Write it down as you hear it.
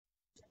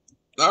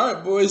All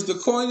right, boys, the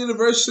Coin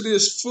University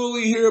is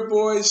fully here,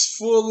 boys,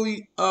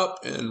 fully up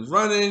and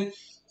running.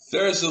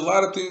 There's a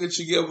lot of things that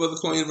you get with the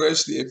Coin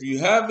University. If you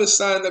haven't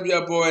signed up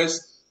yet,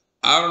 boys,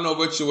 I don't know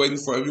what you're waiting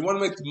for. If you want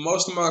to make the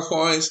most amount of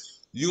coins,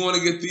 you want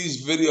to get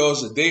these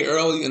videos a day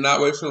early and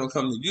not wait for them to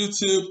come to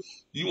YouTube.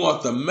 You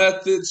want the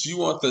methods, you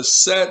want the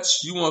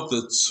sets, you want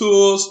the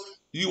tools,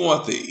 you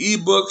want the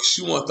ebooks,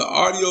 you want the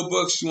audio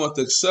books, you want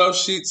the Excel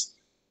sheets.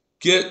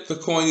 Get the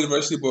Coin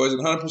University, boys.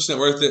 100%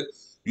 worth it.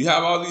 You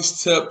have all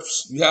these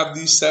tips. You have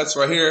these sets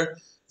right here.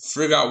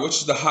 Figure out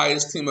which is the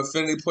highest team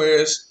affinity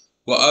players,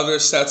 what other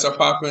sets are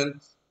popping.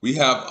 We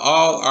have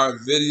all our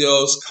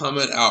videos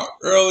coming out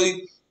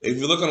early. If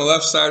you look on the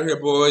left side here,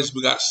 boys,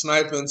 we got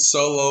sniping,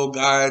 solo,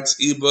 guides,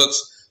 ebooks.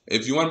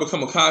 If you want to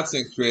become a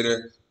content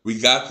creator, we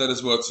got that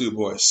as well too,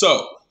 boys.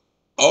 So,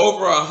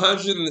 over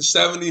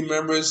 170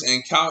 members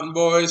and counting,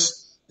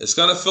 boys. It's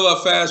going to fill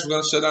up fast. We're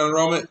going to shut down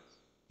enrollment.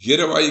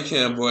 Get it while you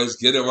can, boys.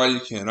 Get it while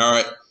you can. All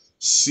right.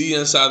 See you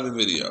inside the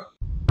video.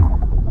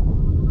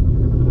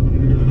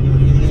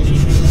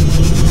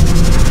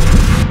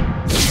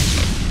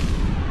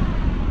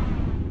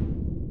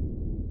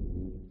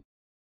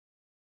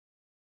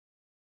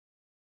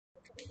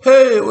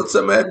 Hey, what's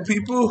up, Madden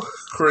people?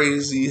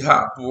 Crazy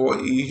Hot Boy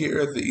E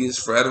here, the E is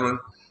for Edwin,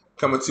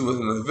 coming to you with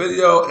another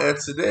video. And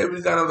today we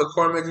got another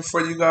coin making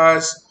for you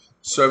guys.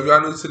 So if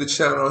y'all new to the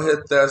channel,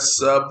 hit that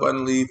sub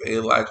button, leave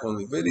a like on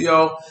the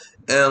video,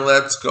 and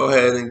let's go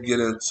ahead and get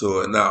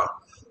into it now.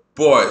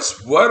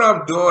 Boys, what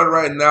I'm doing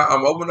right now,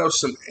 I'm opening up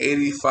some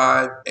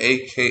 85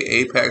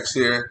 AKA packs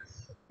here.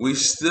 We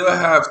still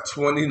have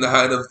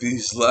 29 of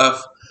these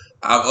left.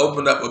 I've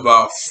opened up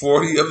about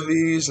 40 of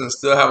these and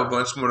still have a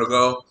bunch more to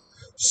go.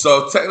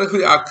 So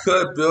technically, I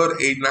could build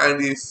a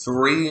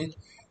 93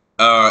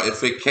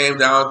 if it came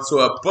down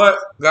to it. But,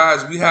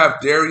 guys, we have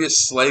Darius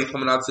Slay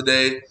coming out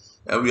today.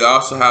 And we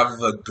also have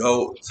the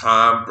GOAT,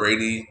 Tom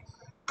Brady,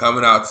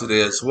 coming out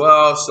today as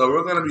well. So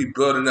we're going to be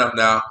building up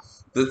now.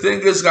 The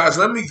thing is, guys,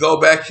 let me go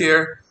back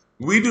here.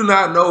 We do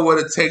not know what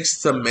it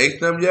takes to make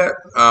them yet.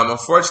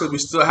 Unfortunately, we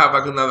still have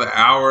like another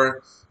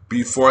hour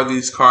before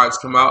these cards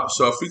come out.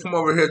 So if we come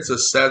over here to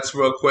sets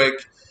real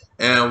quick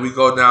and we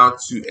go down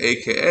to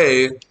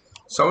AKA,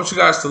 so I want you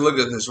guys to look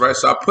at this, right?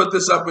 So I put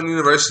this up in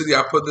university.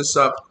 I put this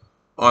up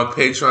on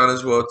Patreon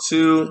as well,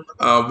 too.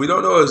 We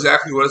don't know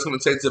exactly what it's going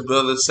to take to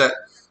build this set,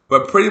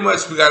 but pretty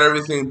much we got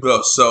everything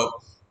built.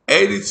 So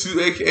 82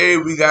 AKA,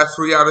 we got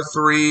 3 out of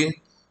 3.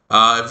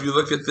 If you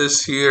look at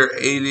this here,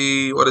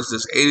 80, what is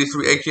this?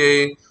 83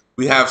 AKA,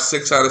 we have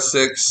 6 out of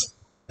 6.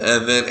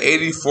 And then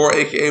 84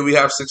 AKA, we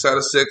have 6 out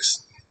of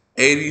 6.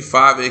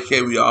 85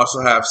 AKA, we also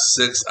have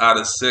 6 out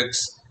of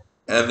 6.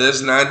 And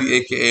this 90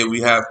 AKA, we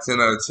have 10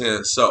 out of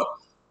 10. So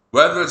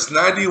whether it's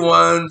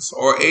 91s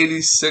or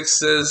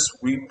 86s,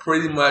 we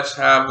pretty much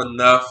have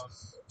enough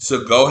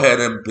to go ahead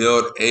and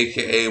build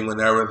AKA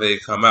whenever they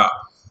come out.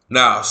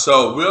 Now,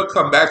 so we'll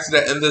come back to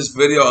that in this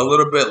video a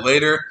little bit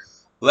later.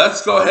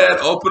 Let's go ahead and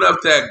open up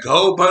that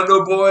gold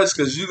bundle, boys,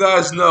 because you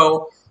guys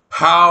know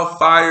how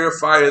fire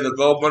the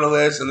gold bundle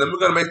is. And then we're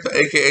going to make the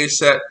AKA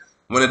set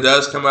when it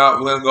does come out.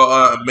 We're going to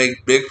go and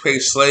make Big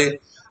Page Slay.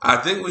 I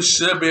think we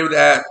should be able to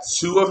add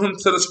 2 of them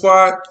to the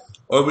squad.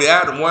 Or we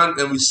add 1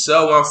 and we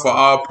sell 1 for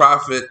all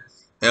profit.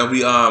 And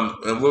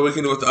and what we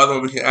can do with the other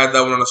one, we can add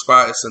that one on the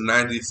spot. It's a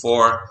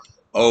 94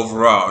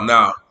 overall.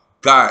 Now,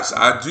 guys,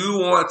 I do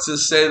want to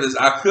say this.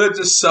 I could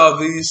just sell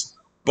these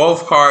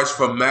both cards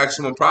for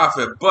maximum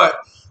profit, but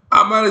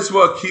I might as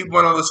well keep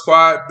one on the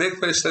squad. Big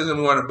Play Slay's gonna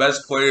be one of the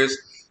best players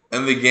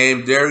in the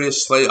game.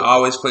 Darius Slay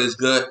always plays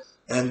good.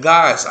 And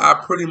guys, I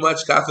pretty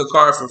much got the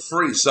card for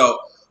free. So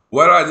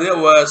what I did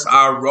was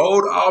I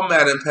rolled all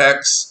Madden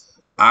packs.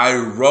 I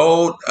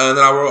rolled, and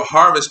then I rolled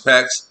Harvest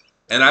packs,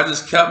 and I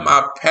just kept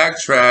my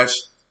pack trash,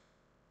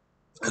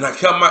 and I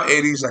kept my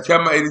 80s, I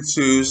kept my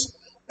 82s,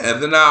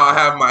 and then now I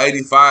have my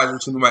 85s,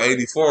 which will be my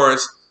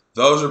 84s.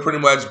 Those are pretty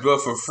much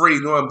built for free.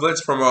 Doing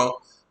Blitz promo,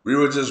 we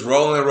were just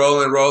rolling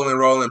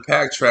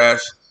pack trash,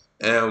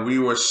 and we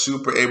were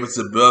super able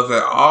to build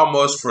that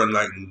almost for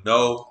like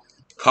no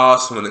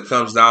cost when it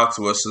comes down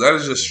to it. So that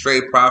is just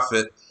straight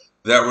profit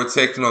that we're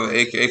taking on the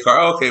AKA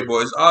card. Okay,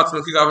 boys,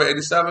 ultimate kickoff at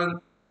 87.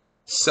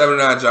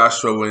 79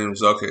 Joshua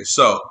Williams. Okay,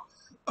 so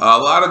a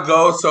lot of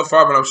gold so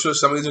far, but I'm sure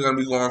some of these are going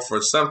to be going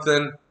for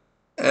something.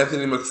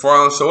 Anthony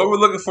McFarland. So what we're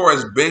looking for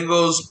is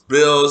Bengals,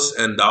 Bills,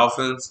 and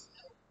Dolphins.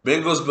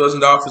 Bengals, Bills,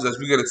 and Dolphins as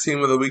we get a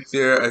team of the week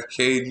there at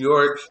Cade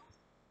York.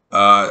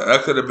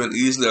 That could have been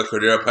easily a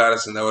Cordero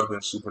Patterson. That would have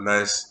been super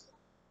nice.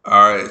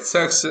 All right,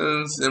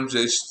 Texans,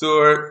 MJ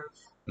Stewart.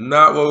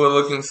 Not what we're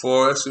looking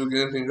for. Let's see if we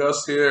get anything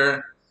else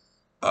here.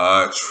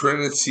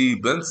 Trinity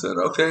Benson.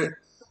 Okay.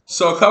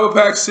 So a couple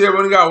packs here. We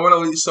only got 1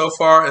 elite so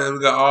far, and then we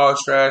got all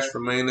trash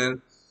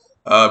remaining.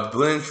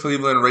 Blink,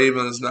 Cleveland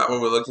Ravens, not what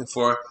we're looking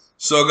for.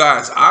 So,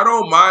 guys, I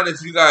don't mind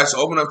if you guys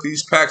open up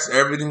these packs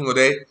every single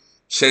day,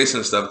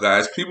 chasing stuff,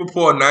 guys. People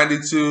pull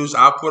 92s.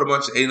 I put a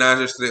bunch of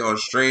 89s yesterday on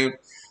stream.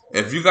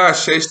 If you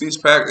guys chase these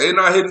packs, they're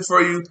not hitting for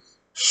you,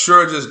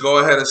 sure, just go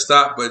ahead and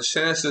stop. But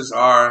chances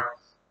are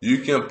you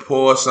can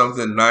pull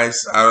something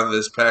nice out of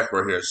this pack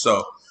right here.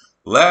 So,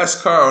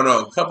 last card, oh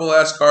no, a couple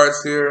last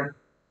cards here.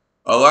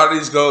 A lot of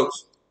these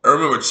goats.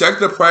 Remember, check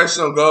the price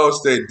on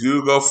goats. They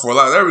do go for a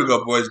lot. There we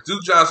go, boys.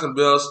 Duke Johnson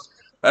Bills.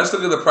 Let's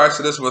look at the price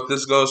of this, what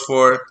this goes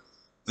for.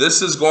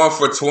 This is going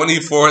for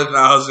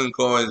 24,000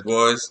 coins,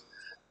 boys.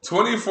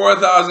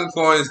 24,000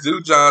 coins,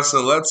 Duke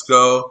Johnson. Let's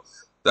go.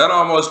 That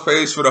almost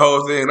pays for the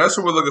whole thing. That's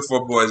what we're looking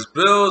for, boys.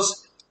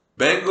 Bills,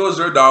 Bengals,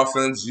 or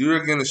Dolphins.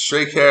 You're getting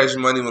straight cash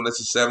money when this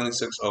is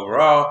 76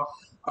 overall.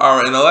 All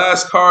right, and the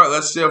last card,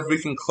 let's see if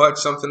we can clutch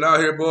something out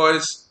here,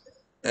 boys.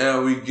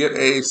 And we get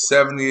a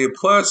 78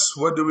 plus.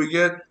 What do we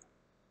get?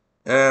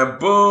 And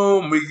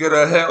boom, we get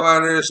a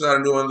headliner. It's not a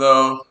new one,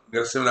 though. We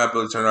got a 79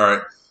 Billy Turner. All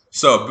right.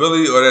 So,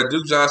 Billy, or that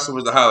Duke Johnson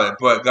was the highlight.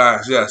 But,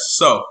 guys, yes.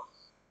 So,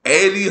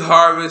 80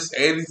 Harvest,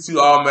 82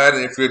 All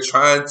Madden. If you're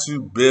trying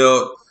to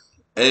build,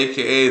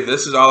 a.k.a.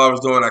 this is all I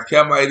was doing. I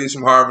kept my 80s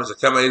from Harvest. I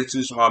kept my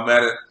 82s from All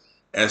Madden.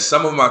 And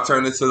some of them I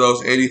turned into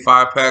those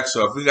 85 packs.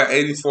 So, if we got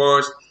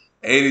 84s,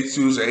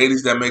 82s, or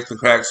 80s that make the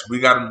packs, we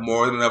got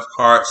more than enough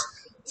cards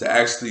to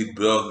actually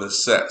build the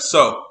set.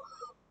 So,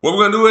 what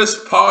we're going to do is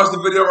pause the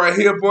video right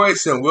here,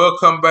 boys, and we'll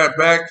come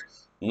back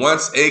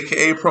once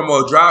AKA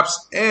promo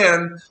drops,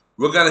 and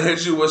we're going to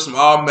hit you with some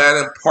All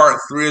Madden Part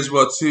 3 as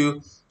well,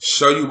 too.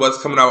 Show you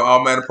what's coming out with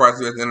All Madden Part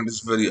 3 at the end of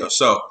this video.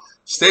 So,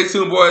 stay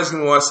tuned, boys. Give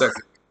me 1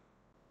 second.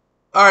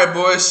 Alright,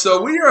 boys,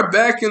 so we are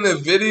back in the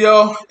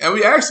video, and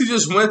we actually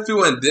just went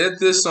through and did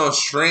this on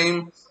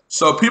stream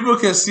so people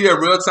can see it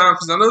real time,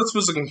 because I know this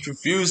was looking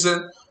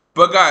confusing.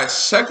 But,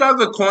 guys, check out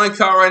the coin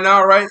count right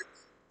now, right?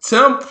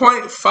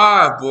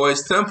 10.5,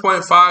 boys,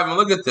 10.5, and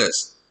look at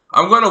this.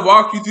 I'm going to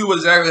walk you through what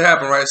exactly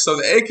happened, right? So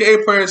the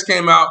AKA players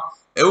came out.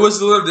 It was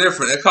a little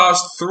different. It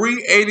cost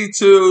 3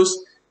 82s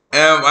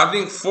and I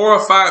think 4 or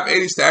 5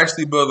 80s to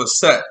actually build a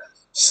set.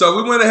 So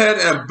we went ahead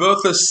and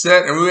built a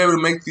set, and we were able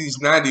to make these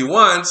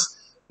 91s.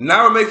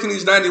 Now we're making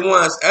these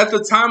 91s. At the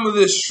time of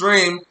this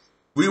stream,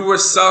 we were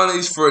selling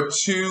these for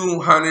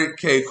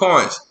 200K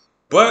coins.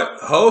 But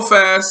hold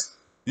fast.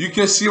 You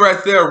can see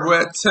right there, we're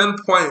at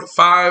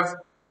 10.5.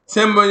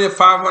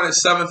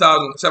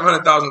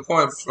 10,507,700,000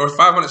 coins, or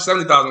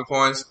 570,000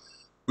 coins.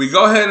 We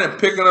go ahead and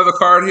pick another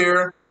card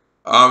here.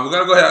 We're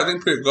gonna go ahead. I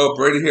think go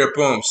Brady here.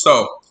 Boom.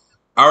 So,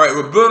 all right,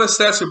 we're building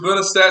sets. We're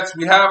building sets.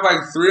 We have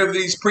like 3 of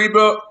these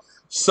pre-built,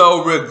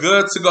 so we're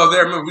good to go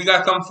there. Remember, we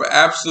got them for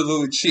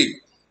absolutely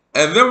cheap.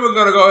 And then we're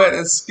gonna go ahead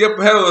and skip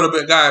ahead a little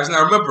bit, guys.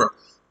 Now remember,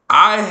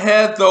 I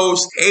had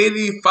those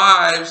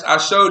 85s I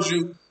showed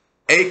you,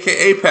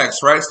 AKA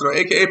packs, right? So the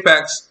AKA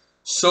packs.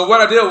 So what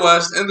I did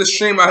was, in the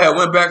stream I had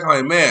went back, I'm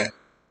like, man,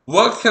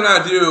 what can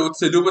I do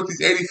to do with these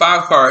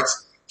 85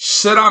 cards?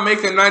 Should I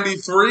make a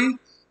 93?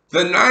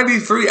 The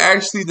 93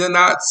 actually did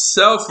not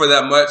sell for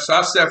that much. So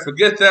I said,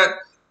 forget that.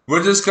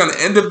 We're just going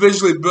to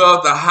individually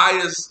build the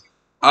highest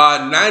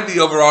 90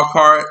 overall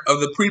card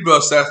of the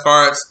pre-built set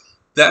cards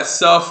that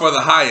sell for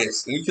the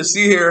highest. And you can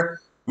see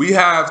here, we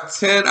have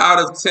 10 out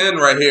of 10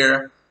 right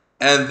here.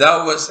 And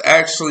that was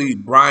actually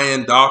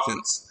Brian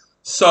Dawkins.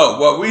 So,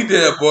 what we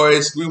did,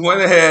 boys, we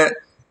went ahead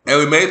and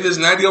we made this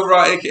 90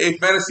 overall AKA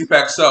fantasy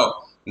pack. So,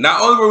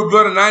 not only were we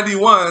building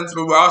 91s,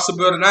 but we're also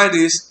building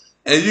 90s.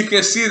 And you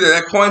can see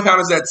that coin count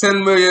is at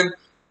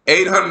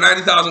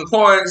 10,890,000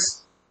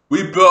 coins.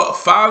 We built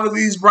 5 of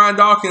these Brian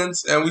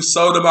Dawkins and we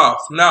sold them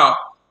off. Now,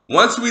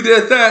 once we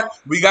did that,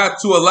 we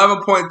got to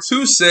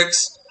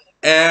 11.26,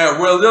 and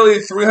we're literally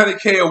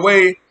 300K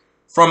away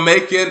from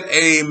making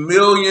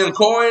 1,000,000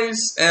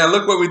 coins. And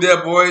look what we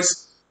did,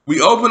 boys. We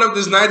opened up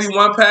this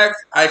 91 pack,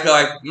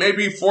 like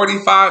maybe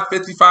 45,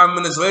 55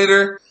 minutes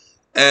later.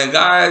 And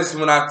guys,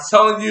 when I'm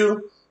telling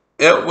you,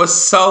 it was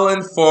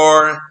selling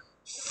for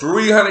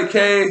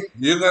 300K.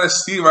 You're going to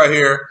see right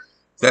here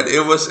that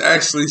it was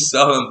actually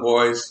selling,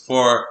 boys,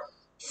 for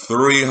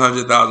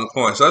 300,000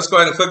 coins. So let's go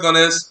ahead and click on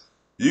this.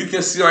 You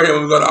can see right here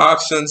when we go to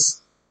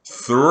auctions,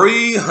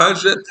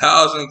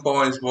 300,000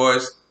 coins,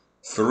 boys.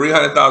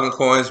 300,000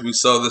 coins we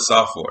sold this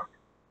off for.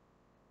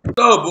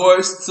 So,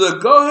 boys, to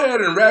go ahead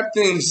and wrap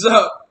things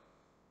up,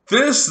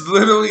 this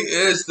literally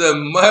is the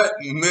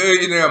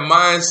millionaire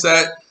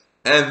mindset,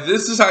 and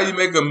this is how you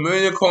make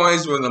 1,000,000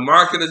 coins when the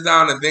market is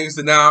down and things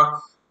are down.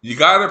 You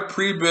gotta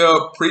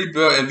pre-build,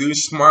 and do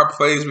smart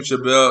plays with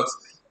your builds,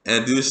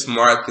 and do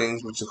smart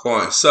things with your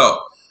coins.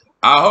 So,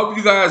 I hope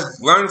you guys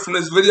learned from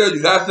this video.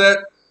 You got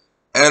that?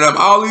 And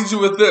I'll leave you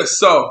with this.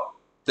 So,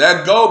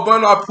 that gold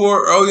bundle I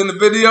poured early in the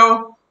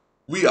video,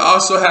 we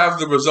also have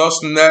the results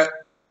from that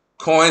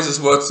coins as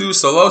well too.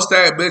 So low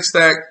stack, big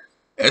stack,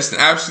 it's an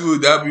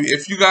absolute W.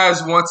 If you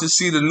guys want to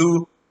see the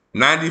new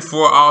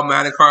 94 All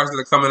Madden cards that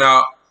are coming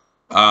out,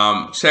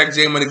 check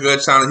J Money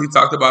Good channel. He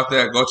talked about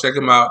that. Go check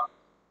him out.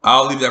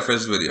 I'll leave that for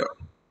this video.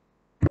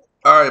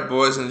 All right,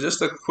 boys, and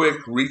just a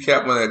quick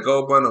recap on that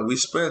gold bundle. We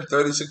spent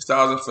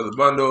 $36,000 for the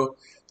bundle.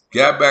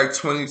 Got back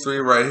 23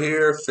 right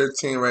here,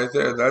 15 right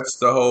there. That's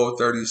the whole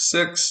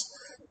 36.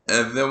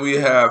 And then we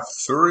have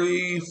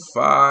 3,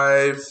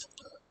 5,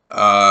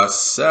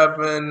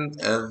 7,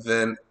 and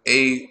then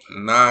 8,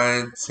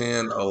 9,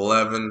 10,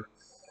 11.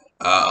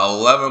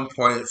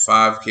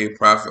 11.5K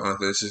profit on a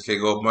 36K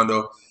gold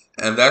bundle.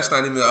 And that's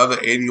not even the other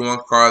 81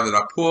 card that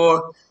I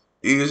pulled.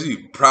 Easy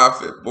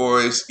profit,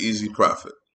 boys. Easy profit.